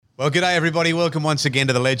Well, g'day everybody. Welcome once again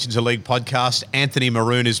to the Legends of League podcast. Anthony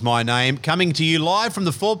Maroon is my name. Coming to you live from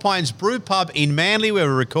the Four Pines Brew Pub in Manly, where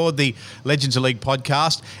we record the Legends of League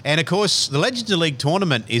podcast. And of course, the Legends of League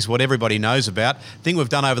tournament is what everybody knows about. Thing we've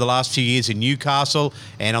done over the last few years in Newcastle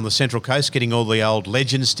and on the Central Coast, getting all the old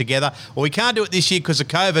legends together. Well, we can't do it this year because of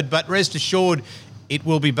COVID, but rest assured, it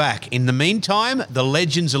will be back. In the meantime, the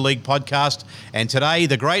Legends of League podcast. And today,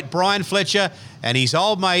 the great Bryan Fletcher and his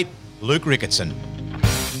old mate, Luke Ricketson.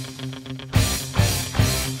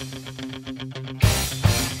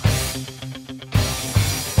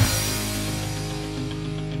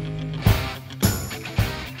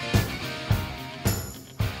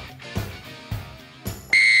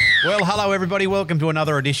 Well, hello everybody. Welcome to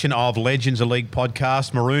another edition of Legends of League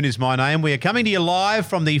podcast. Maroon is my name. We are coming to you live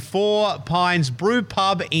from the Four Pines Brew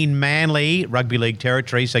Pub in Manly, rugby league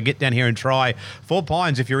territory. So get down here and try Four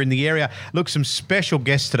Pines if you're in the area. Look, some special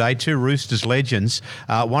guests today, two Roosters legends.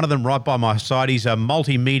 One of them right by my side. He's a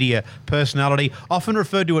multimedia personality, often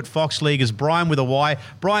referred to at Fox League as Bryan with a Y.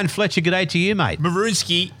 Bryan Fletcher, g'day to you, mate.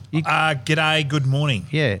 Maroonski, g'day, good morning.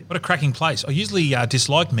 Yeah. What a cracking place. I usually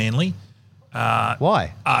dislike Manly.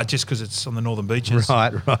 Why? Just because it's on the northern beaches.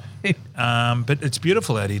 Right. But it's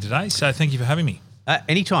beautiful out here today, so thank you for having me.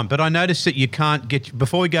 Anytime, but I noticed that you can't get,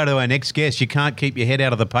 before we go to our next guest, you can't keep your head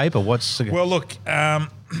out of the paper. Well, look,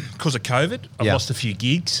 because of COVID, I've lost a few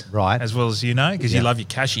gigs. Right. As well as you know, because you love your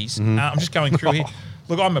cashies. Mm-hmm. I'm just going through here.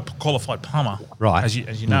 Look, I'm a qualified plumber. Right. As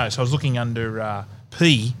you know, so I was looking under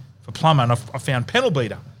P for plumber, and I found panel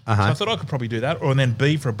beater. So I thought I could probably do that, or then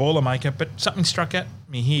B for a boilermaker, but something struck at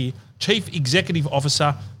me here. Chief Executive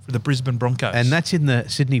Officer for the Brisbane Broncos. And that's in the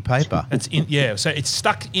Sydney paper. That's in, yeah. So it's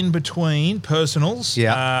stuck in between personals,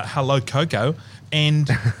 hello Coco, and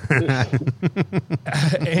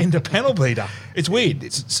and a panel beater. It's weird.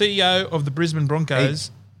 It's CEO of the Brisbane Broncos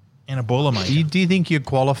and a boilermaker. Do you think you're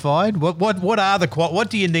qualified? What are the what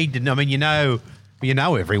do you need to know? I mean, you know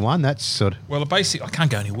everyone. That's sort of. Well, basically, I can't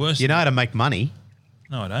go any worse. You know how to make money.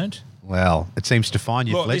 No, I don't. Well, it seems to find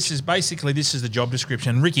you. Look, this is the job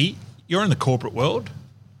description. Ricky, you're in the corporate world.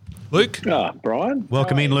 Luke? Bryan.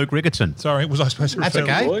 Welcome in, Luke Ricketson. Sorry, was I supposed to refer? That's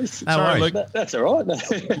okay. Boys? Sorry, Luke. That's all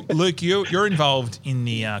right. Luke, you're involved in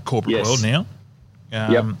the corporate world now.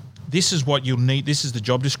 Yep. This is what you'll need. This is the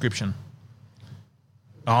job description.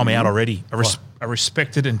 Oh, I'm out already. A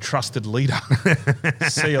respected and trusted leader.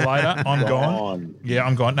 See you later. I'm gone. Yeah,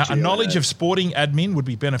 I'm gone. Now, a knowledge of sporting admin would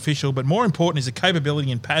be beneficial, but more important is the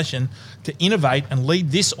capability and passion to innovate and lead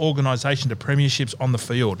this organisation to premierships on the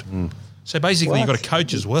field. So basically, you've got a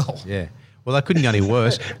coach as well. Yeah. Well, that couldn't go any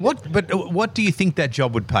worse. What do you think that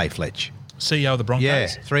job would pay, Fletch? CEO of the Broncos? Yeah,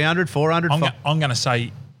 300, 400? I'm going to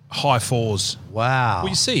say high fours. Wow. Well,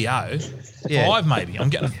 your CEO, 5 maybe. I'm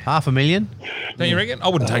getting $500,000? Don't you reckon? I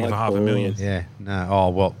wouldn't take it for $500,000. Yeah, no. Oh,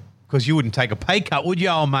 well, because you wouldn't take a pay cut, would you,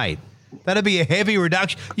 old mate? That'd be a heavy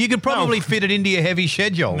reduction. You could probably fit it into your heavy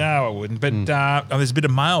schedule. No, I wouldn't. But there's a bit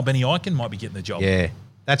of mail. Benny Eichen might be getting the job. Yeah,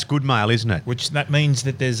 that's good mail, isn't it? Which that means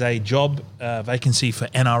that there's a job vacancy for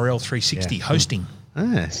NRL 360 hosting.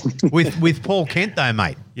 Ah. With Paul Kent, though,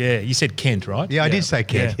 mate. Yeah, you said Kent, right? Yeah, I did say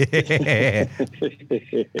Kent. Yeah.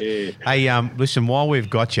 Hey, listen, while we've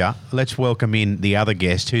got you, let's welcome in the other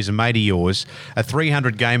guest, who's a mate of yours, a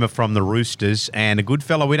 300 gamer from the Roosters, and a good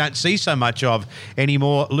fellow we don't see so much of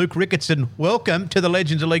anymore, Luke Ricketson. Welcome to the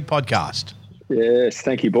Legends of League podcast. Yes,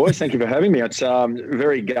 thank you, boys. Thank you for having me. It's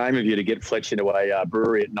very game of you to get Fletcher into a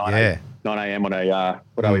brewery at 9 a.m. on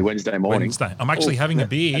a Wednesday morning. Wednesday. I'm actually having a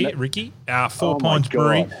beer here, Ricky. Four Pines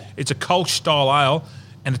Brewery. It's a Kolsch style ale,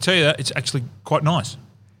 and to tell you that, it's actually quite nice.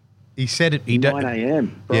 He said it. 9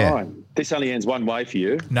 a.m. Brian. Yeah. This only ends one way for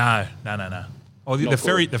you. No. Oh, the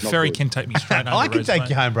ferry can take me straight home. I can take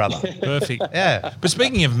you home, brother. Perfect. Yeah. But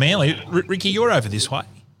speaking of Manly, Ricky, you're over this way.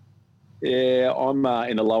 Yeah, I'm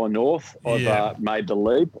in the lower north. I've made the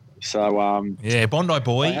leap. So Bondi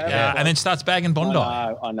boy, and then starts bagging Bondi.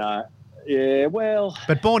 I know. Yeah, well.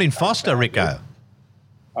 But born in Foster, Rico.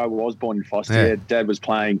 I was born in Foster. Yeah. Dad was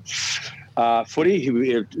playing footy. He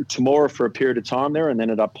Temora for a period of time there, and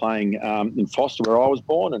then ended up playing in Foster, where I was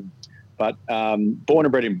born. But born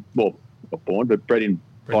and bred in bred in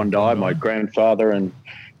Bondi. My grandfather and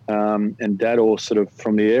Dad all sort of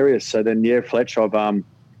from the area. So then, Fletch,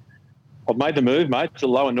 I've made the move, mate, to the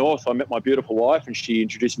lower north. I met my beautiful wife, and she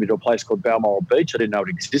introduced me to a place called Balmoral Beach. I didn't know it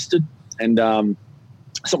existed, and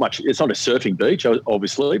it's not a surfing beach,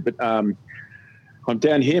 obviously, but I'm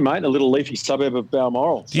down here, mate, in a little leafy suburb of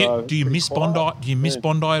Balmoral. Do you miss Bondi? Do you miss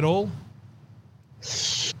Bondi at all?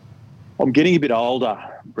 I'm getting a bit older,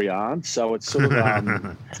 Bryan, so it's sort of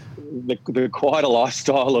the quieter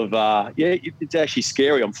lifestyle of it's actually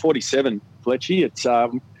scary. I'm 47, Fletchy. It's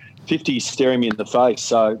 50 staring me in the face.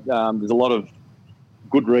 So there's a lot of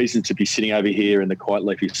good reason to be sitting over here in the quiet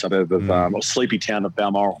leafy suburb of or sleepy town of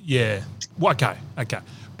Balmoral. Yeah. Well, okay.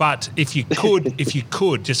 But if you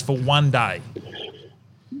could, just for one day,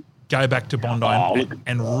 go back to Bondi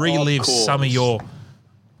and relive some of your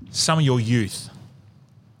youth.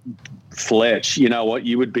 Fletch, you know what?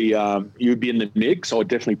 You'd be in the mix. I would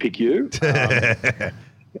definitely pick you.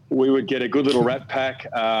 We would get a good little rat pack.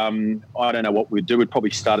 I don't know what we'd do. We'd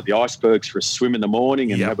probably start at the icebergs for a swim in the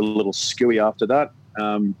morning and have a little skewy after that,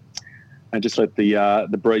 and just let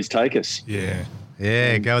the breeze take us.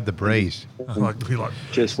 Yeah, go with the breeze.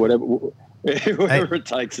 Just whatever it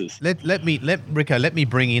takes us. Let me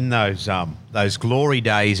bring in those glory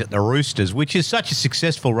days at the Roosters, which is such a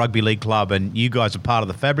successful rugby league club, and you guys are part of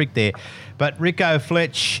the fabric there. But Rico,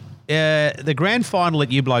 Fletch, the grand final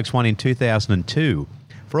that you blokes won in 2002.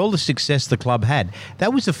 For all the success the club had,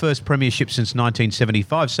 that was the first premiership since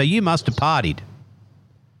 1975. So you must have partied.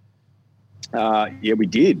 Yeah, we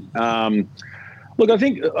did. Look, I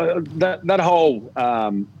think that whole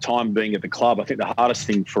time being at the club, I think the hardest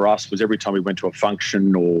thing for us was every time we went to a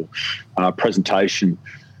function or presentation,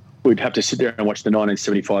 we'd have to sit there and watch the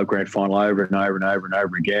 1975 grand final over and over and over and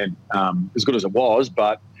over again. As good as it was,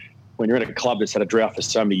 but when you're in a club that's had a drought for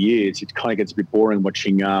so many years, it kind of gets a bit boring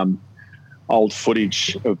watching old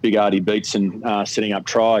footage of Big Artie Beatson setting up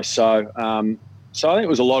tries. So I think it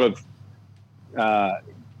was a lot of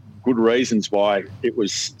good reasons why it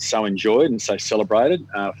was so enjoyed and so celebrated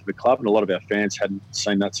for the club, and a lot of our fans hadn't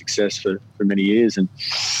seen that success for many years. And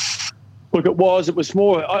look, it was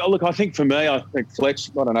more. I think for me, I think Fletch,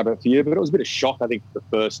 I don't know about for you, but it was a bit of shock. I think for the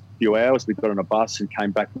first few hours, we got on a bus and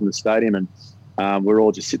came back from the stadium, and we're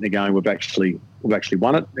all just sitting there going, we've actually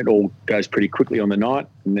won it. It all goes pretty quickly on the night,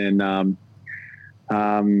 and then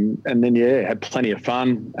had plenty of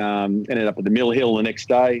fun. Ended up at the Mill Hill the next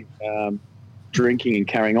day, drinking and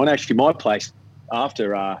carrying on. Actually, my place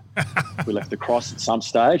after we left the Cross at some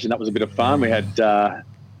stage, and that was a bit of fun. We had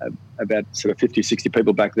about sort of 50, 60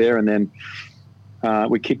 people back there, and then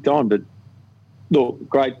we kicked on. But look,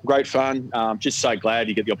 great fun. Just so glad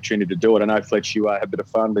you get the opportunity to do it. I know, Fletch, you had a bit of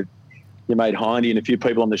fun with your mate Hindy and a few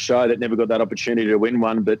people on the show that never got that opportunity to win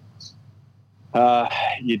one, but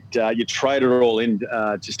you trade it all in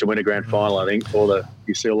just to win a grand final. I think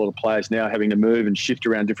you see a lot of players now having to move and shift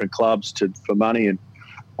around different clubs for money. And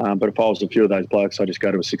but if I was a few of those blokes, I just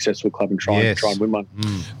go to a successful club and try and win one.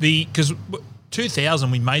 Because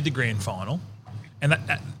 2000 we made the grand final, and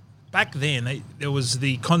that back then there was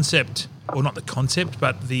the concept, or not the concept,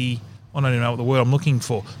 but I don't even know what the word I'm looking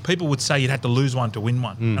for. People would say you'd have to lose one to win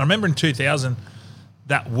one. And I remember in 2000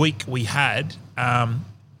 that week we had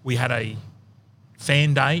a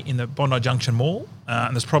fan day in the Bondi Junction Mall,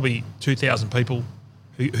 and there's probably 2,000 people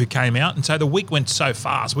who came out. And so the week went so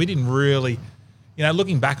fast, we didn't really,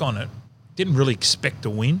 looking back on it, didn't really expect to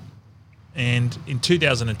win. And in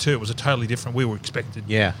 2002, it was a totally different. We were expected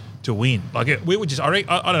to win. We were just, I don't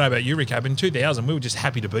know about you, Rick, but in 2000, we were just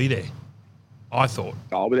happy to be there, I thought.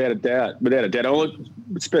 Oh, without a doubt. Oh, look,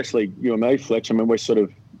 especially you and me, Fletch. I mean, we're sort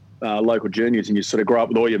of local juniors, and you sort of grow up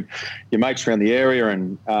with all your mates around the area.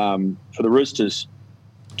 And for the Roosters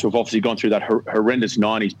to have obviously gone through that horrendous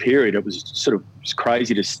 90s period, it was sort of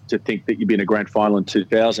crazy to think that you'd be in a grand final in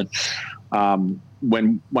 2000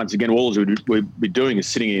 when, once again, all we'd be doing is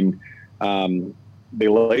sitting in the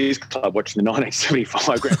Lee's Club watching the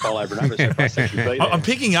 1975 grand final over and over. I'm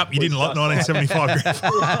picking up you didn't like 1975 grand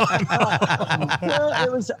final. Well,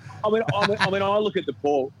 it was. I mean, I look at the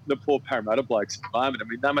poor Parramatta blokes at the moment. I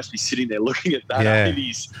mean, they must be sitting there looking at that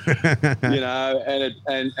 80s,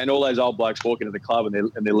 and all those old blokes walking to the club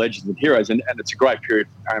and they're legends and heroes, and it's a great period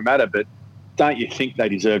for Parramatta. But don't you think they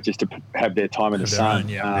deserve just to have their time in the sun?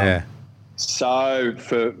 So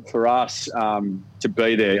for us to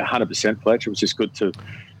be there 100%, Fletcher, it was just good to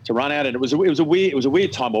run out, and it was a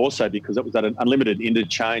weird time also because it was at an unlimited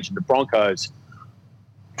interchange, and the Broncos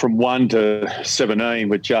from 1 to 17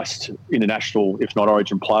 were just international, if not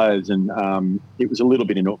Origin players, and it was a little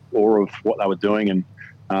bit in awe of what they were doing.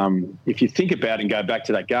 And if you think about it and go back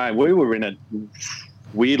to that game, we were in it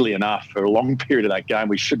weirdly enough for a long period of that game.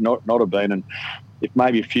 We should not have been, and if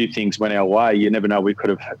maybe a few things went our way, you never know, we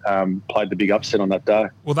could have played the big upset on that day.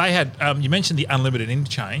 Well, they had, you mentioned the unlimited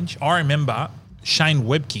interchange. I remember Shane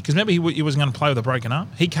Webke, because remember he wasn't going to play with a broken arm?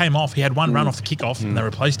 He came off, he had one run off the kick-off and they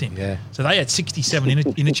replaced him. Yeah. So they had 67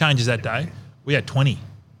 interchanges that day. We had 20.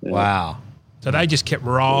 Yeah. Wow. So they just kept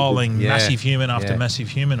rolling massive human after massive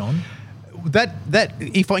human on. That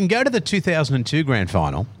if I can go to the 2002 grand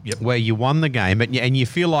final, where you won the game, and you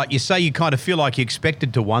feel like, you say you kind of feel like you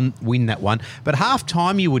expected to win that one, but half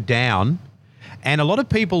time you were down, And a lot of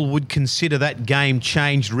people would consider that game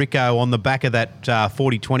changed Rico on the back of that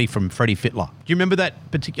 40-20 from Freddie Fittler. Do you remember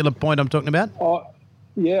that particular point I'm talking about?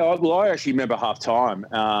 Yeah, I actually remember half time,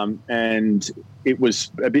 and it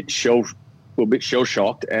was a bit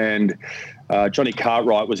shell-shocked. And Johnny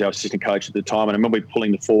Cartwright was our assistant coach at the time, and I remember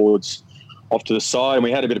pulling the forwards off to the side, and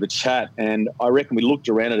we had a bit of a chat. And I reckon we looked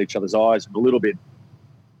around at each other's eyes a little bit.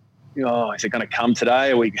 Is it going to come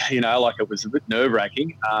today? Are we, like it was a bit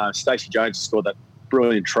nerve-wracking. Stacey Jones scored that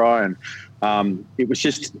brilliant try, and it was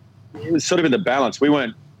sort of in the balance. We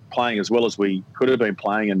weren't playing as well as we could have been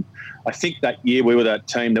playing, and I think that year we were that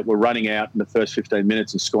team that were running out in the first 15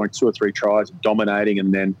 minutes and scoring 2 or 3 tries and dominating,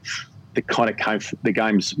 and then the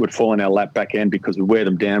games would fall in our lap back end because we wear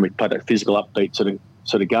them down. We'd play that physical upbeat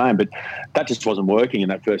sort of game, but that just wasn't working in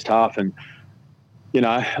that first half. And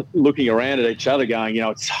looking around at each other, going,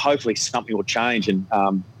 it's hopefully something will change. And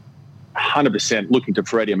 100% looking to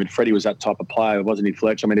Freddie. I mean, Freddie was that type of player, wasn't he,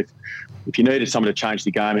 Fletcher? I mean, if you needed someone to change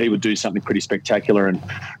the game, he would do something pretty spectacular, and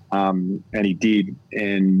he did.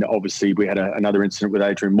 And obviously, we had another incident with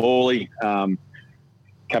Adrian Morley.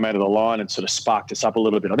 Come out of the line and sort of sparked us up a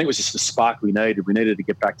little bit. I think it was just the spark we needed. We needed to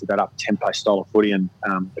get back to that up-tempo style of footy, and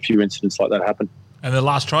a few incidents like that happened. And the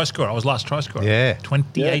last try scorer, I was last try scorer. Yeah.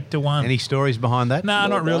 28-1. Any stories behind that? No,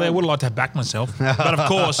 not really. I would have liked to have backed myself. But of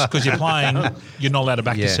course, because you're playing, you're not allowed to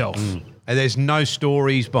back yourself. And there's no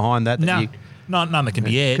stories behind that? None that can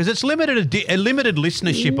be aired. Because it's limited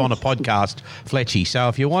listenership on a podcast, Fletchy. So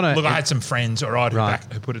if you want to... Look, I had some friends, all right,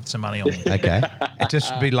 who put some money on me. Okay. It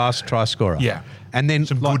just be last try scorer. Yeah. And then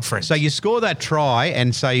some good friends. So you score that try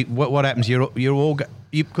and say, what happens? You're all...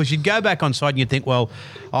 Because you'd go back on side and you'd think, well,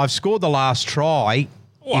 I've scored the last try.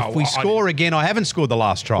 Well, if we score again, I haven't scored the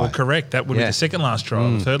last try. Well, correct. That would be the second last try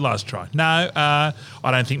or the third last try. No, I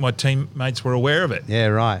don't think my teammates were aware of it. Yeah,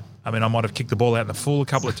 right. I mean, I might have kicked the ball out in the full a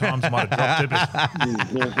couple of times, might have dropped it,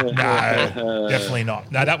 but no, definitely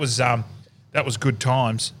not. No, that was good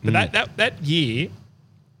times. But that year,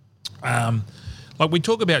 like we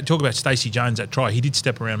talk about Stacey Jones, that try, he did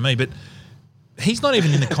step around me, but he's not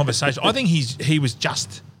even in the conversation. I think he was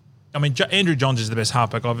just. I mean, Andrew Johns is the best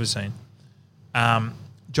halfback I've ever seen.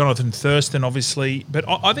 Jonathan Thurston, obviously, but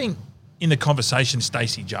I think in the conversation,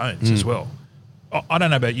 Stacey Jones as well. I don't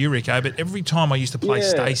know about you, Rico, but every time I used to play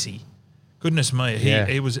Stacey, goodness me,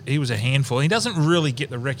 he was a handful. He doesn't really get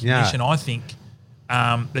the recognition I think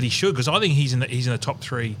that he should, because I think he's in the top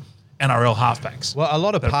 3 NRL halfbacks. Well, a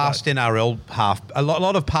lot of past NRL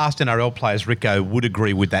players, Rico, would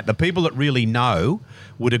agree with that. The people that really know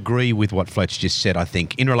would agree with what Fletch just said, I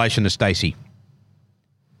think, in relation to Stacey.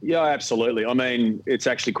 Yeah, absolutely. I mean, it's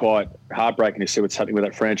actually quite heartbreaking to see what's happening with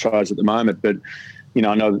that franchise at the moment. But,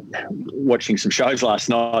 I know watching some shows last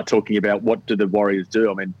night talking about what do the Warriors do.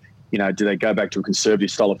 I mean, do they go back to a conservative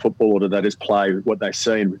style of football, or do they just play what they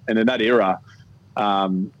see? And in that era,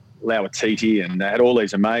 Lauatiti, and they had all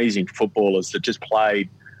these amazing footballers that just played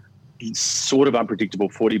sort of unpredictable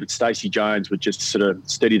footy, but Stacey Jones would just sort of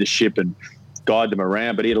steady the ship and guide them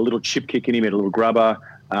around. But he had a little chip kick in him, he had a little grubber.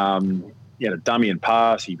 He had a dummy and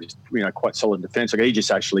pass. He was, quite solid in defence. Like, he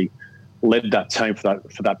just actually led that team for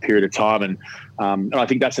that period of time. And I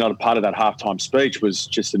think that's another part of that halftime speech, was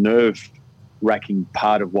just a nerve-wracking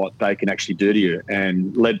part of what they can actually do to you,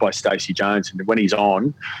 and led by Stacey Jones. And when he's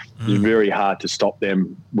on, it's very hard to stop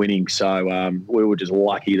them winning. So we were just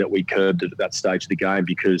lucky that we curbed it at that stage of the game,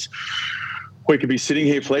 because we could be sitting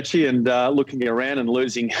here, Fletchy, and looking around and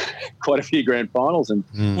losing quite a few grand finals. And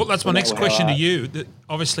well, that's my next question to you.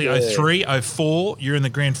 Obviously, 03, 04, you're in the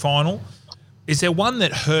grand final. Is there one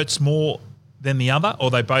that hurts more than the other,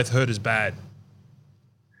 or they both hurt as bad?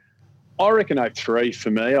 I reckon 03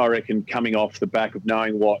 for me. I reckon coming off the back of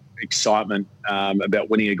knowing what excitement about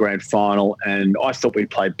winning a grand final, and I thought we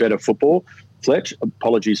played better football. Fletch,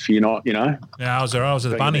 apologies for you not, Yeah, I was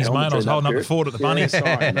at the Bunnies, mate. I was holding up the fort at the Bunnies.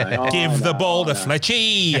 Sorry, mate. Give the ball to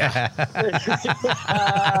Fletchy.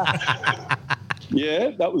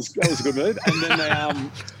 Yeah, that was a good move. And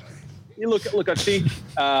then look, I think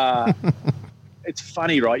it's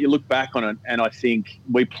funny, right? You look back on it, and I think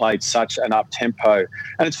we played such an up-tempo.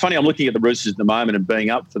 And it's funny, I'm looking at the Roosters at the moment, and being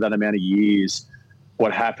up for that amount of years,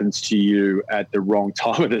 what happens to you at the wrong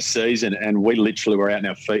time of the season. And we literally were out on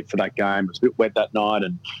our feet for that game. It was a bit wet that night.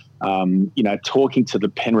 And, talking to the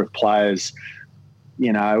Penrith players,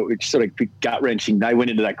 it's sort of gut-wrenching. They went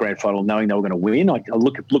into that grand final knowing they were going to win. I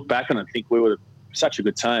look back on it and think we were such a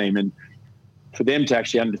good team. And for them to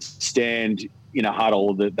actually understand,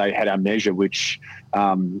 huddle, that they had our measure, in which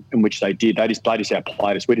they did. They just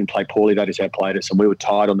outplayed us. We didn't play poorly. They just outplayed us, and we were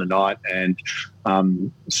tired on the night. And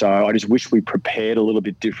so I just wish we prepared a little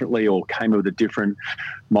bit differently, or came with a different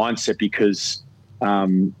mindset, because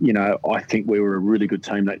I think we were a really good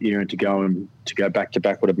team that year, and to go back to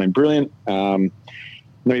back would have been brilliant. Then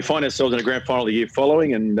we find ourselves in a grand final the year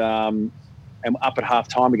following, and up at half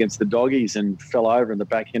time against the Doggies and fell over in the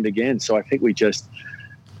back end again. So I think we just.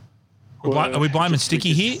 Are we blaming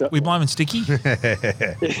Sticky here? We blaming Sticky? You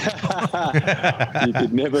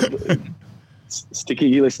could never. Sticky,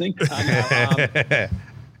 you listening?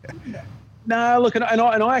 No, look, and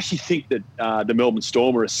I actually think that the Melbourne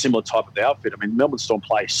Storm are a similar type of outfit. I mean, Melbourne Storm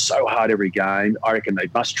play so hard every game. I reckon they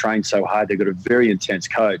must train so hard. They've got a very intense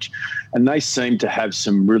coach, and they seem to have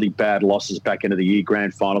some really bad losses back into the year,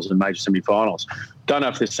 grand finals and major semi-finals. Don't know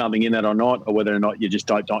if there's something in that or not, or whether or not you just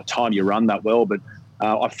don't time your run that well, but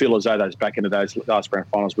I feel as though those back into those last grand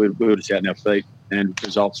finals, we were just out in our feet, and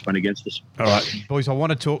results went against us. All right, boys, I want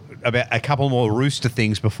to talk about a couple more Rooster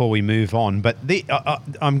things before we move on. But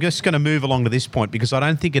I'm just going to move along to this point because I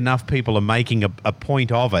don't think enough people are making a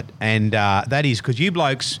point of it. And that is because you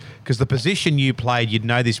blokes, because the position you played, you'd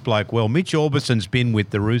know this bloke well. Mitch Orbison's been with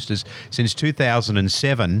the Roosters since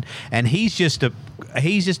 2007, and he's just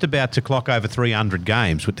about to clock over 300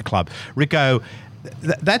 games with the club. Rico,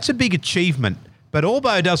 that's a big achievement. But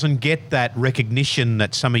Orbo doesn't get that recognition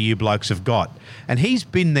that some of you blokes have got. And he's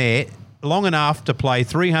been there long enough to play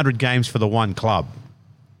 300 games for the one club.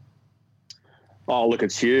 Oh, look,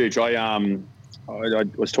 it's huge. I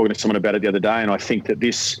was talking to someone about it the other day, and I think that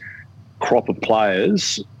this crop of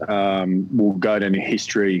players will go down in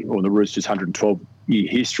history, or the Roosters'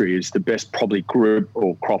 112-year history, is the best probably group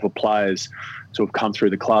or crop of players to have come through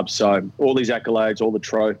the club. So all these accolades, all the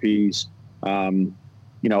trophies,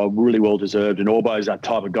 are really well deserved. And Orbo's that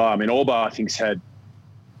type of guy. I mean, Orbo, I think, has had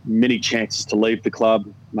many chances to leave the club,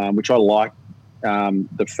 which I like.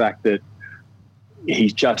 The fact that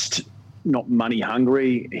he's just not money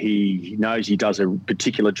hungry. He knows he does a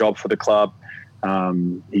particular job for the club.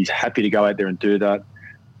 He's happy to go out there and do that.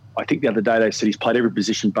 I think the other day they said he's played every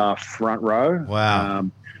position bar front row. Wow.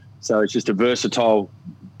 So it's just a versatile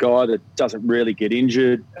guy that doesn't really get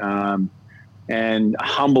injured, and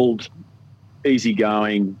humbled,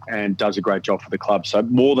 easygoing, and does a great job for the club. So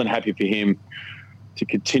more than happy for him to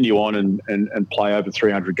continue on and play over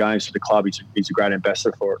 300 games for the club. He's a great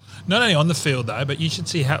ambassador for it. Not only on the field, though, but you should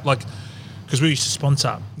see how, because we used to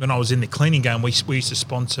sponsor, when I was in the cleaning game, we used to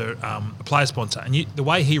sponsor a player sponsor. And the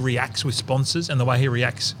way he reacts with sponsors and the way he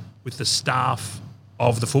reacts with the staff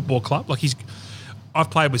of the football club,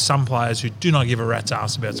 I've played with some players who do not give a rat's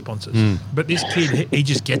ass about sponsors. But this kid, he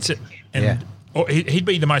just gets it. And or he'd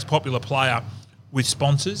be the most popular player with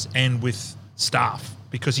sponsors and with staff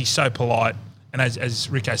because he's so polite and, as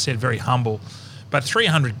Rico said, very humble. But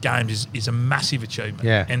 300 games is a massive achievement.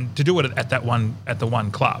 Yeah. And to do it at the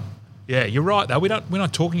one club. Yeah, you're right, though. We're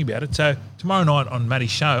not talking about it. So tomorrow night on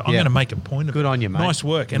Matty's show, I'm going to make a point of it. Good on you, mate. Nice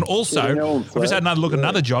work. And also, I've just had another look at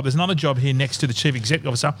another job. There's another job here next to the Chief Executive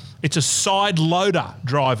Officer. It's a side loader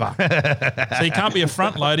driver. So you can't be a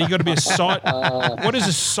front loader. You've got to be a side. What is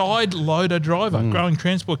a side loader driver? Growing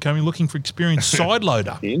transport company looking for experienced side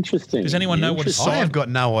loader. Interesting. Does anyone know what a side? I have got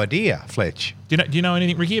no idea, Fletch. Do you know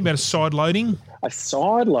anything, Ricky, about a side loading? A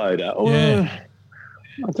side loader? Yeah.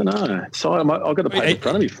 I don't know. So I've got the page in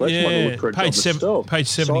front of me, Fletch. Yeah, page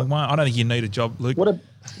 71. I don't think you need a job, Luke. Well,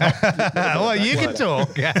 you can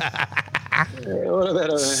talk. What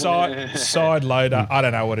about Side loader. I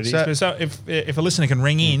don't know what it is. So if a listener can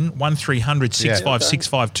ring in 1300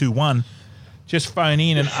 656521, just phone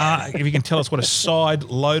in and if you can tell us what a side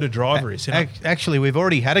loader driver is. Actually, we've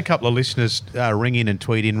already had a couple of listeners ring in and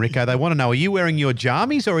tweet in, Rico. They want to know, are you wearing your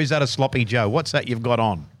jammies or is that a sloppy Joe? What's that you've got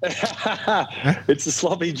on? It's a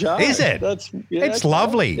sloppy Joe. Is it? It's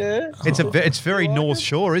lovely. Yeah. It's very North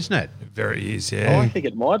Shore, isn't it? Very is, yeah. I think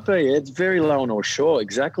it might be. It's very low on North Shore,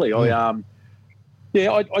 exactly.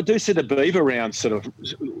 I do see the Beaver round sort of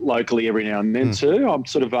locally every now and then too. I'm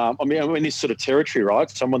sort of, I'm in this sort of territory, right?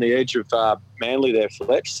 So I'm on the edge of Manly there,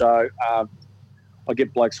 Fletch. So I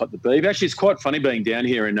get blokes like the Beaver. Actually, it's quite funny being down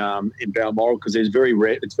here in Balmoral because it's very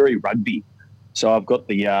rugby. So I've got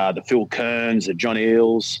the Phil Kearns, the John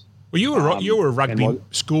Eales. Well, you were a rugby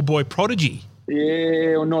schoolboy prodigy.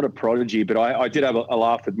 Yeah, well, not a prodigy, but I did have a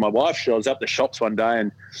laugh with my wife. I was up the shops one day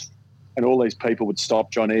and all these people would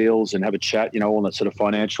stop, John Eales, and have a chat, all the sort of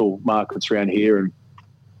financial markets around here. And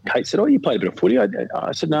Kate said, "Oh, you played a bit of footy?"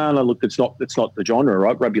 I said, "No, look, it's not the genre,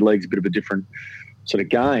 right? Rugby league's a bit of a different sort of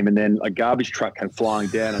game." And then a garbage truck came flying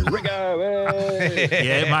down and Rico, hey!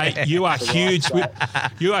 Yeah, mate, you are huge.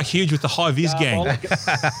 You are huge with the high vis gang.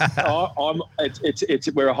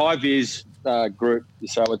 We're a high vis group,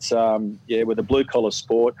 so it's we're the blue collar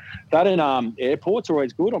sport. That in airports are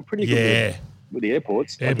always good. I'm pretty good. with the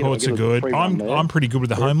airports. Airports are good. I'm pretty good with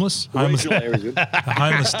the homeless. Regional areas good. The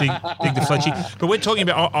homeless dig the Fletcher. But we're talking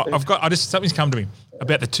about. Something's come to me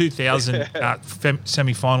about the 2000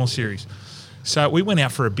 semi-final series. So we went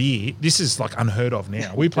out for a beer. This is like unheard of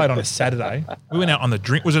now. We played on a Saturday. We went out on the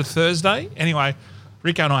drink. Was it a Thursday? Anyway,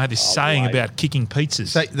 Rico and I had this saying about kicking pizzas.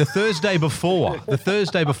 So the Thursday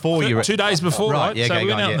before you were 2 days before, right? Yeah, so we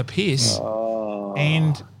went out on the piss,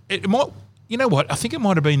 and it might. You know what? I think it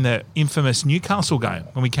might have been the infamous Newcastle game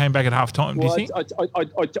when we came back at half time. Do you think? I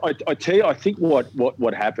tell you, I think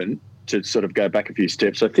what happened, to sort of go back a few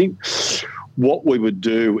steps, I think what we would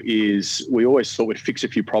do is we always thought we'd fix a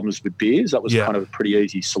few problems with beers. That was kind of a pretty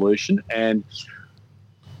easy solution.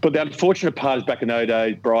 But the unfortunate part is back in those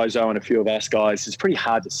days, Bryzo and a few of us guys, it's pretty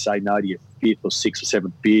hard to say no to your fifth or sixth or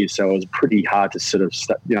seventh beer. So it was pretty hard to sort of,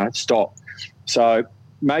 stop. So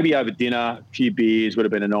maybe over dinner, a few beers would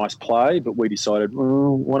have been a nice play, but we decided,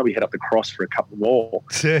 why don't we head up the cross for a couple more?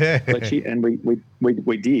 And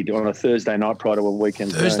we did on a Thursday night prior to a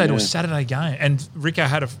weekend. Thursday to a Saturday game. And Rico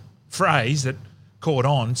had a phrase that caught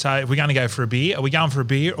on. So if we're going to go for a beer, are we going for a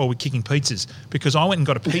beer or are we kicking pizzas? Because I went and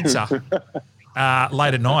got a pizza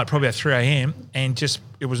late at night, probably about 3 a.m, and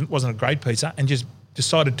it wasn't a great pizza, and just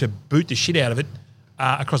decided to boot the shit out of it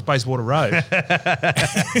across Bayswater Road.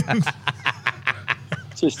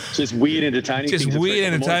 Just weird entertaining. Just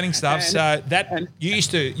weird entertaining stuff. You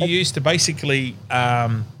used to basically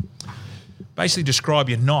describe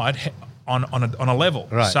your night on a level.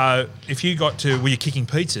 Right. So if you got to were you kicking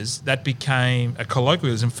pizzas, that became a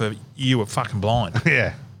colloquialism for you were fucking blind.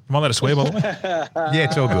 Yeah. Am I allowed to swear, by the way? Yeah,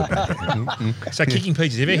 it's all good. So kicking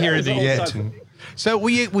pizzas. You ever hear of the? Yeah. So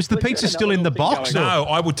was the pizza still in the box? No,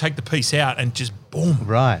 I would take the piece out and just boom.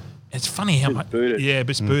 Right. It's funny how much. Yeah,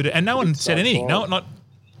 but booted, and no one said anything. No, not.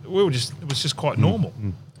 We were just. It was just quite normal.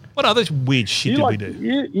 What other weird shit did we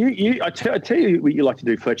do? I tell you what you like to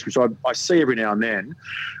do, Fletcher, which I see every now and then.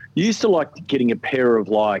 You used to like getting a pair of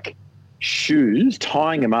like shoes,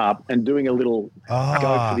 tying them up, and doing a little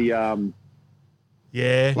go for the.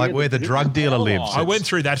 Yeah. Like where the drug dealer lives. I went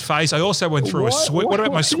through that phase. I also went through what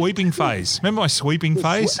about my sweeping phase? Remember my sweeping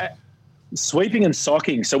phase? Sweeping and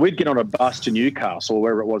socking. So we'd get on a bus to Newcastle or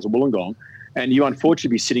wherever it was, Wollongong, and you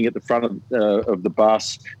unfortunately be sitting at the front of the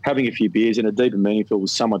bus having a few beers in a deep and meaningful with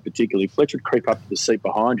someone particularly. Fletcher would creep up to the seat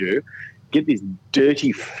behind you, get this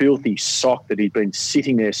dirty, filthy sock that he'd been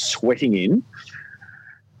sitting there sweating in,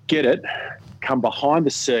 get it, come behind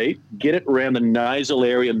the seat, get it around the nasal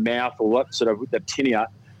area, mouth, or what sort of the tinea,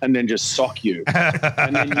 and then just sock you.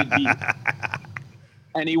 And then you'd be,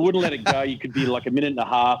 and he wouldn't let it go. You could be like a minute and a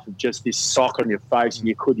half of just this sock on your face, and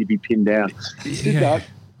you'd be pinned down.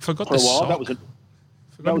 Forgot for a while. Sock. That was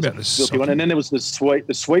a filthy one. And then there was the sweep.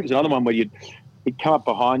 The sweep was another one where he'd come up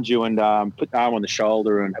behind you and put the arm on the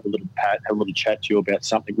shoulder and have a little pat, have a little chat to you about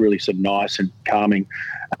something really sort of nice and calming,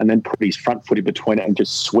 and then put his front foot in between it and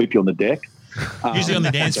just sweep you on the deck. Usually on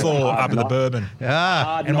the dance floor up in the Bourbon.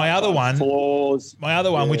 And my other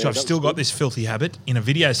one, which I've still got this filthy habit, in a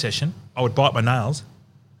video session, I would bite my nails.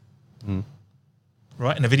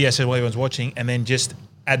 Right, in a video session while everyone's watching, and then just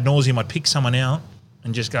ad nauseum, I'd pick someone out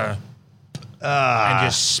and just go and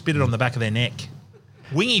just spit it on the back of their neck.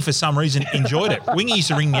 Wingy, for some reason, enjoyed it. Wingy used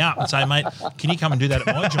to ring me up and say, mate, can you come and do that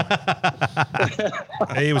at my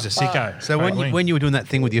joint? He was a sicko. So when you were doing that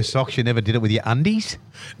thing with your socks, you never did it with your undies?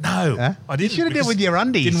 No. Huh? I didn't. You should have done it with your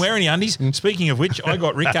undies. Didn't wear any undies. Speaking of which, I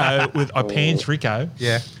got Rico I pants Rico.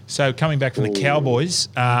 Yeah. So coming back from the Cowboys,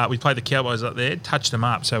 we played the Cowboys up there, touched them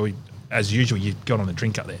up. So we, as usual, you got on the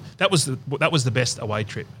drink up there. That was the best away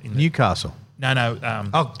trip. Newcastle? No.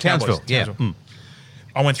 Townsville. Cowboys, yeah. Townsville.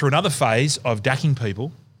 I went through another phase of dacking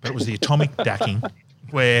people, but it was the atomic dacking,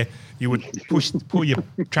 where you would pull your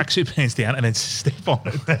tracksuit pants down and then step on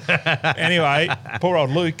it. Anyway, poor old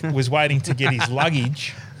Luke was waiting to get his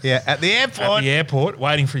luggage. Yeah, at the airport. At the airport,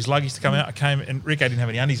 waiting for his luggage to come out. I came and Rico didn't have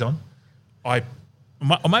any undies on. Or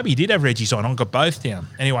maybe he did have Reggie's on. I got both down.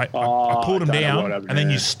 Anyway, I pulled him down, and then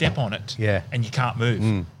you step on it, and you can't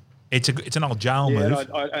move. It's an old jail move.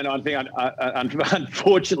 And I think,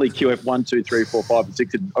 unfortunately, QF 1, 2, 3, 4, 5, and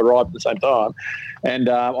 6 had arrived at the same time. And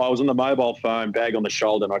I was on the mobile phone, bag on the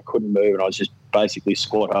shoulder, and I couldn't move, and I was just basically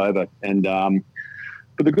squat over. And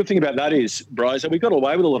but the good thing about that is, Bryan, we got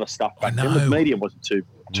away with a lot of stuff back then. The media wasn't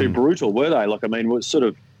too brutal, were they? Like, I mean, it was sort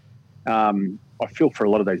of I feel for a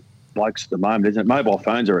lot of these blokes at the moment, isn't it? Mobile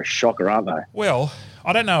phones are a shocker, aren't they? Well,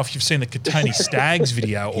 I don't know if you've seen the Katoni Stags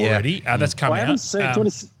video already. That's coming out. I haven't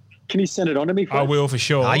seen Can you send it on to me? I will, for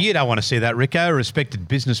sure. You don't want to see that, Rico, a respected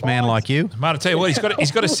businessman like you. Mate, I tell you what,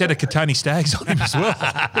 he's got a set of Katoni Stags on him as well.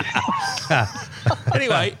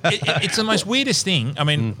 Anyway, it's the most weirdest thing. I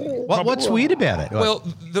mean, What's weird about it? well,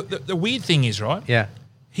 the weird thing is, right? Yeah.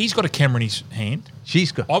 He's got a camera in his hand.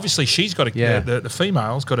 She's got. Obviously, she's got a. Yeah. The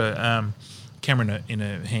female's got a camera in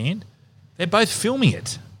her hand. They're both filming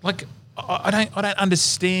it. Like, I don't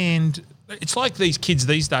understand. It's like these kids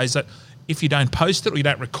these days that if you don't post it or you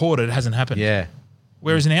don't record it, it hasn't happened. Yeah.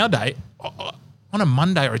 Whereas in our day, on a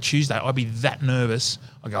Monday or a Tuesday, I'd be that nervous.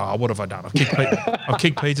 I go, oh, what have I done? I've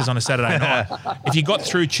kicked pizzas on a Saturday night. If you got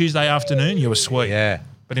through Tuesday afternoon, you were sweet. Yeah.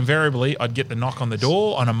 But invariably, I'd get the knock on the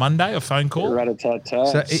door on a Monday, a phone call.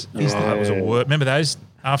 Rat-a-tat-tat. That was a word. Remember those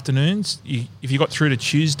afternoons? If you got through to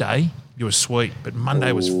Tuesday, you were sweet. But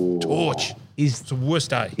Monday was torch. It's the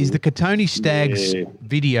worst day. Is the Katoni Stags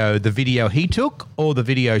video the video he took or the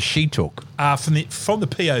video she took? From the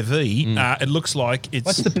POV, it looks like it's...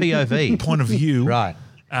 What's the POV? Point of view. Right.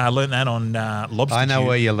 Learned that on Lobster I know Tube.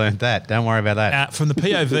 where you learned that. Don't worry about that. From the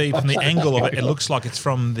POV, from the angle of it, it looks like it's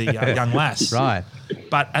from the young lass. Right.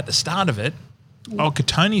 But at the start of it,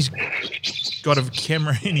 Katoni's got a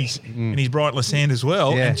camera in his brightless hand as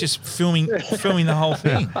well, and just filming the whole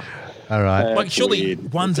thing. All right. Like, surely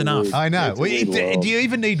one's enough. I know. Well, do you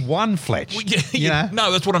even need one, Fletch? Well,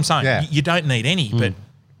 no, that's what I'm saying. Yeah. You don't need any, but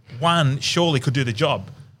one surely could do the job.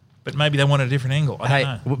 But maybe they want a different angle. I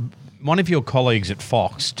don't know. One of your colleagues at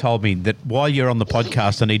Fox told me that while you're on the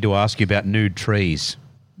podcast, I need to ask you about nude trees.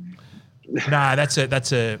 No, that's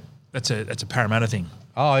a Parramatta thing.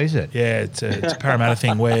 Oh, is it? Yeah, it's a Parramatta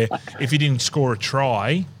thing where if you didn't score a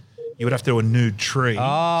try, you would have to do a nude tree.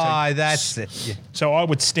 Oh, that's it. Yeah. So I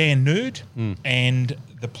would stand nude, and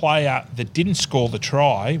the player that didn't score the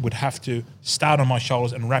try would have to start on my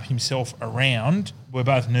shoulders and wrap himself around. We're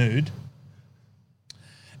both nude,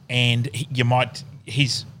 and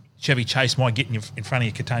his Chevy Chase might get in front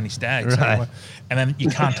of your Katoni Stags, right. And then you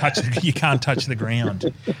can't touch the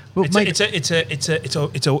ground. Well,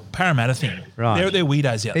 it's a Parramatta thing. Right. They're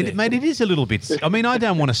weirdos out there. Mate, it is a little bit. I mean, I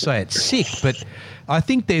don't want to say it's sick, but I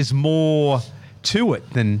think there's more to it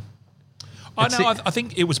than. I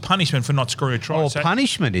think it was punishment for not scoring a try. Oh,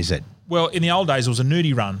 punishment, is it? Well, in the old days, it was a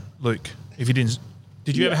nudie run, Luke. If you didn't,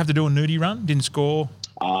 did you ever have to do a nudie run? Didn't score?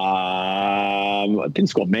 I didn't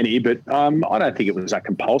score many, but I don't think it was that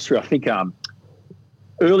compulsory. I think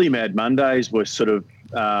early Mad Mondays were sort of,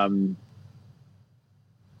 I think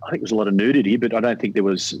it was a lot of nudity, but I don't think there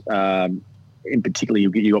was, in particular,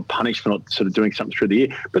 you got punished for not sort of doing something through the year.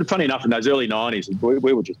 But funny enough, in those early 90s,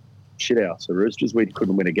 we were just shit house, the Roosters. We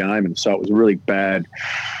couldn't win a game, and so it was a really bad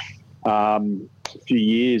few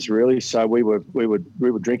years, really. So we were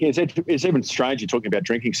drinking. It's even strange you're talking about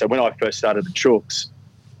drinking. So when I first started the Chooks,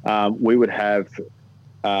 we would have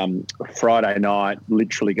Friday night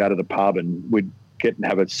literally go to the pub, and we'd get and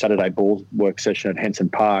have a Saturday ball work session at Henson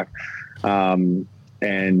Park, and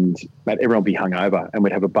everyone would be hungover, and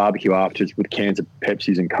we'd have a barbecue afterwards with cans of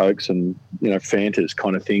Pepsis and Cokes and Fantas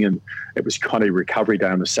kind of thing, and it was kind of recovery day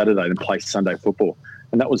on the Saturday and play Sunday football.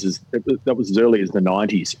 And that was as early as the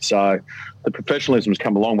 90s. So the professionalism has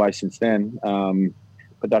come a long way since then.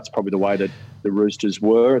 But that's probably the way that the Roosters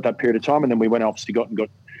were at that period of time. And then we went obviously got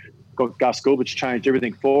Gus Gould, which changed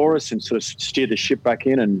everything for us and sort of steered the ship back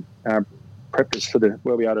in and prepped us for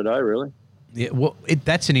where we are today, really. Yeah, well,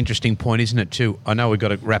 that's an interesting point, isn't it, too? I know we've got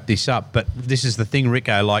to wrap this up, but this is the thing,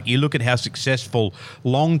 Rico. Like, you look at how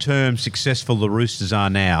long-term successful the Roosters are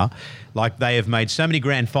now. Like, they have made so many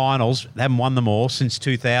grand finals. They haven't won them all since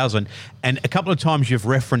 2000. And a couple of times you've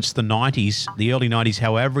referenced the 90s, the early 90s,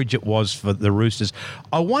 how average it was for the Roosters.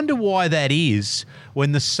 I wonder why that is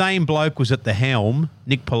when the same bloke was at the helm,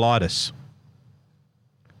 Nick Politis.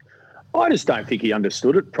 I just don't think he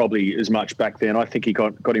understood it probably as much back then. I think he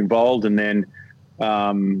got involved and then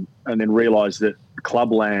realised that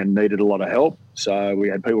clubland needed a lot of help. So we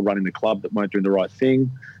had people running the club that weren't doing the right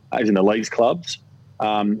thing, as in the leagues clubs.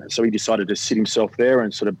 So he decided to sit himself there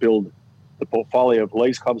and sort of build the portfolio of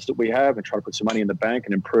leagues clubs that we have and try to put some money in the bank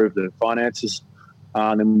and improve the finances.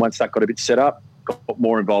 And then once that got a bit set up, got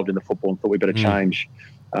more involved in the football and thought we better change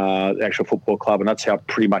the actual football club. And that's how it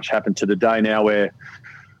pretty much happened to the day now where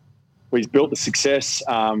we've built the success.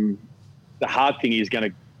 The hard thing is going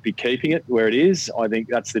to be keeping it where it is. I think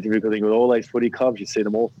that's the difficult thing with all these footy clubs. You see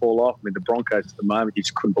them all fall off. I mean, the Broncos at the moment, you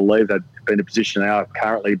just couldn't believe they'd been in a position they are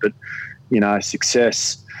currently. But,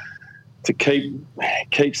 success, to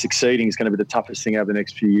keep succeeding is going to be the toughest thing over the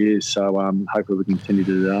next few years. So hopefully we continue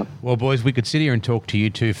to do that. Well, boys, we could sit here and talk to you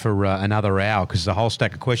two for another hour because there's a whole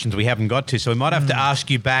stack of questions we haven't got to. So we might have to ask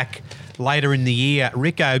you back later in the year.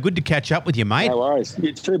 Rico, good to catch up with you, mate. No worries.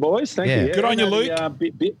 You too, boys. Thank you. Yeah, good on you, Luke.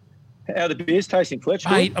 How are the beers tasting, Fletcher?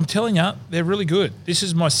 Mate, I'm telling you, they're really good. This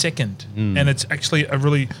is my second, and it's actually a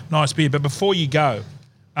really nice beer. But before you go,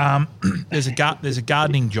 there's a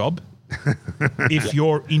gardening job if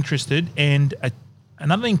you're interested, and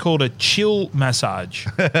another thing called a chill massage.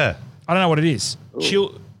 I don't know what it is.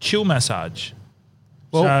 Chill massage.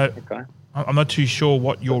 Well, so okay. I'm not too sure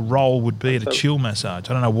what your role would be at a chill massage.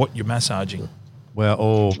 I don't know what you're massaging.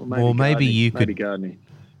 Well, maybe you could. Maybe gardening.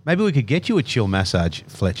 Maybe we could get you a chill massage,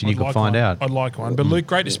 Fletcher, and you could find out. I'd like one. But Luke,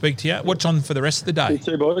 great to speak to you. What's on for the rest of the day? You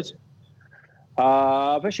too, boys.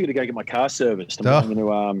 I've actually got to go get my car serviced. I'm going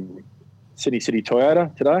to City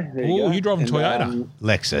Toyota today. Oh, you driving Toyota?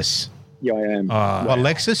 Lexus. Yeah, I am. What,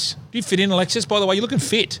 Lexus? Do you fit in a Lexus? By the way, you're looking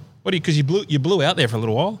fit. What? Because you blew out there for a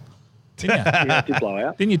little while, didn't you? Yeah, I did blow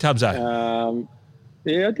out. Didn't you, Tubbso?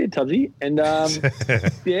 Yeah, I did, Tubbsy. And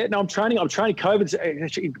I'm training. COVID.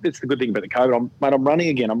 Actually, that's the good thing about the COVID. I'm running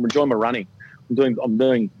again. I'm enjoying my running. I'm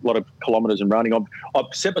doing a lot of kilometres and running. I've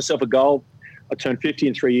set myself a goal. I turned 50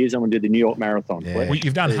 in 3 years. I'm going to do the New York Marathon. Yeah. Well,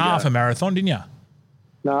 you've done half a marathon, didn't you?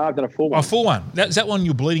 No, I've done a full one. A full one. Is that one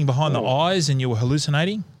you're bleeding behind the eyes and you were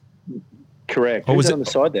hallucinating? Correct. Or was it on the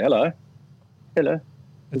side there? Hello.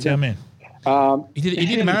 That's our man. He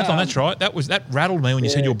did a marathon. That's right. That rattled me when you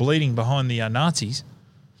said you're bleeding behind the Nazis.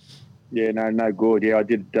 Yeah, no good. Yeah, I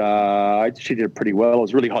did. I actually did it pretty well. It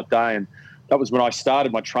was a really hot day, and that was when I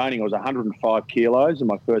started my training. I was 105 kilos in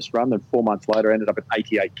my first run. Then 4 months later, I ended up at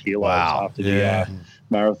 88 kilos after the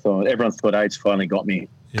marathon. Everyone thought AIDS finally got me.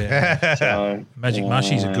 Yeah. So, Magic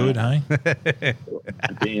mushies are good, hey?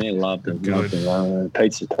 Yeah, loved them.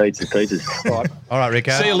 Pizzas. All right,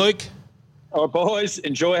 Rico. See you, Luke. All right, boys.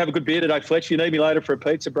 Enjoy. Have a good beer today, Fletcher. You need me later for a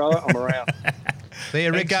pizza, brother? I'm around. See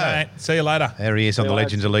you, Rico. Thanks, see you later. There he is on the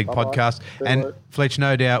Legends of League podcast. And Fletch,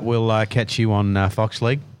 no doubt we'll catch you on Fox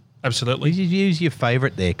League. Absolutely. Did you use your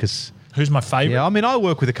favourite there? Cause, who's my favourite? Yeah, I mean, I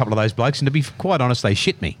work with a couple of those blokes, and to be quite honest, they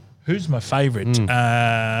shit me. Who's my favourite?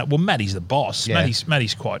 Well, Matty's the boss. Yeah.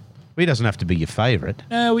 Matty's quite... He doesn't have to be your favourite.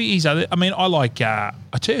 No, he's other... I mean, I like... I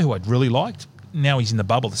tell you who I'd really liked. Now he's in the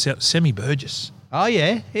bubble, Semi Burgess. Oh,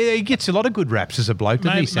 yeah. He gets a lot of good raps as a bloke,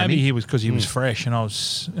 doesn't he, Sammy? Maybe he was because he was fresh, and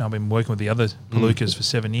I've been working with the other Palookas for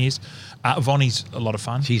 7 years. Vonnie's a lot of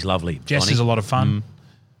fun. She's lovely. Jess is a lot of fun.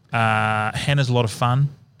 Hannah's a lot of fun.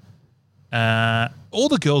 All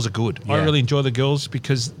the girls are good. Yeah. I really enjoy the girls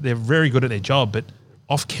because they're very good at their job, but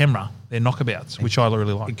off camera, they're knockabouts, which I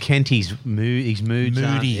really like. Kenty's moody.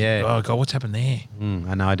 Yeah. Oh, God, what's happened there?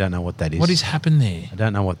 I don't know what that is. What has happened there? I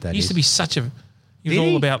don't know what that is. He used to be such a... He was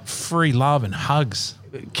all about free love and hugs.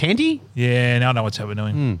 Kenty? Yeah, now I know what's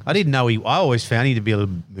happening. I didn't know I always found him to be a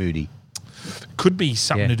little moody. Could be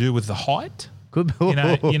something to do with the height. Could be.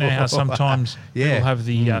 You know how sometimes people have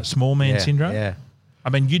the small man syndrome? Yeah. I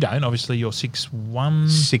mean, you don't. Obviously, you're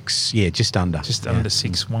 6'1". Just under. Just under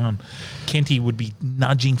 6'1". Kenty would be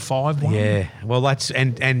nudging 5'1". Yeah. Well, that's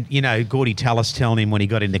and Gordy Tallis telling him when he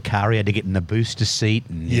got in the car he had to get in the booster seat,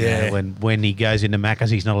 and you know, when he goes into Macca's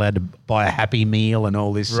he's not allowed to buy a Happy Meal and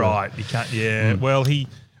all this. Right. He can't. Yeah. Well, he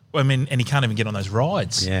can't even get on those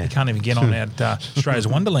rides. Yeah. He can't even get on at Australia's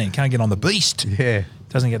Wonderland. Can't get on the Beast. Yeah.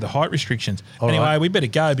 Doesn't get the height restrictions. Anyway, we better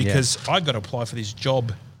go because I got to apply for this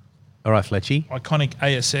job. All right, Fletchy. Iconic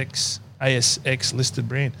ASX listed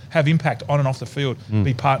brand. Have impact on and off the field.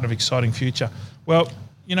 Be part of an exciting future. Well,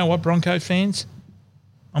 you know what, Bronco fans?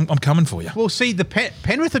 I'm coming for you. Well, see, the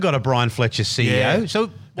Penrith have got a Brian Fletcher CEO, so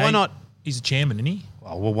why not? He's a chairman, isn't he?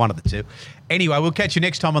 Well, one of the two. Anyway, we'll catch you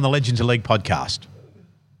next time on the Legends of League podcast.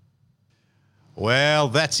 Well,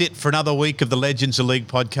 that's it for another week of the Legends of League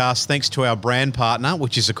podcast. Thanks to our brand partner,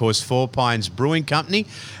 which is, of course, Four Pines Brewing Company.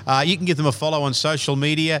 You can give them a follow on social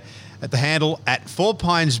media at the handle at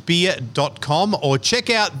fourpinesbeer.com or check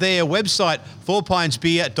out their website,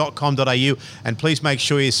 fourpinesbeer.com.au. And please make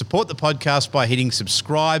sure you support the podcast by hitting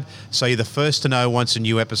subscribe so you're the first to know once a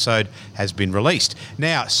new episode has been released.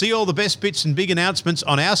 Now, see all the best bits and big announcements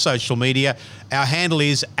on our social media. Our handle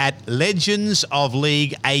is at Legends of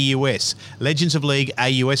League AUS. Legends of League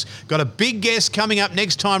AUS. Got a big guest coming up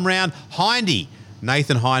next time round, Hindy.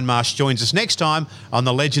 Nathan Hindmarsh joins us next time on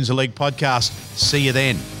the Legends of League podcast. See you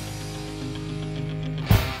then.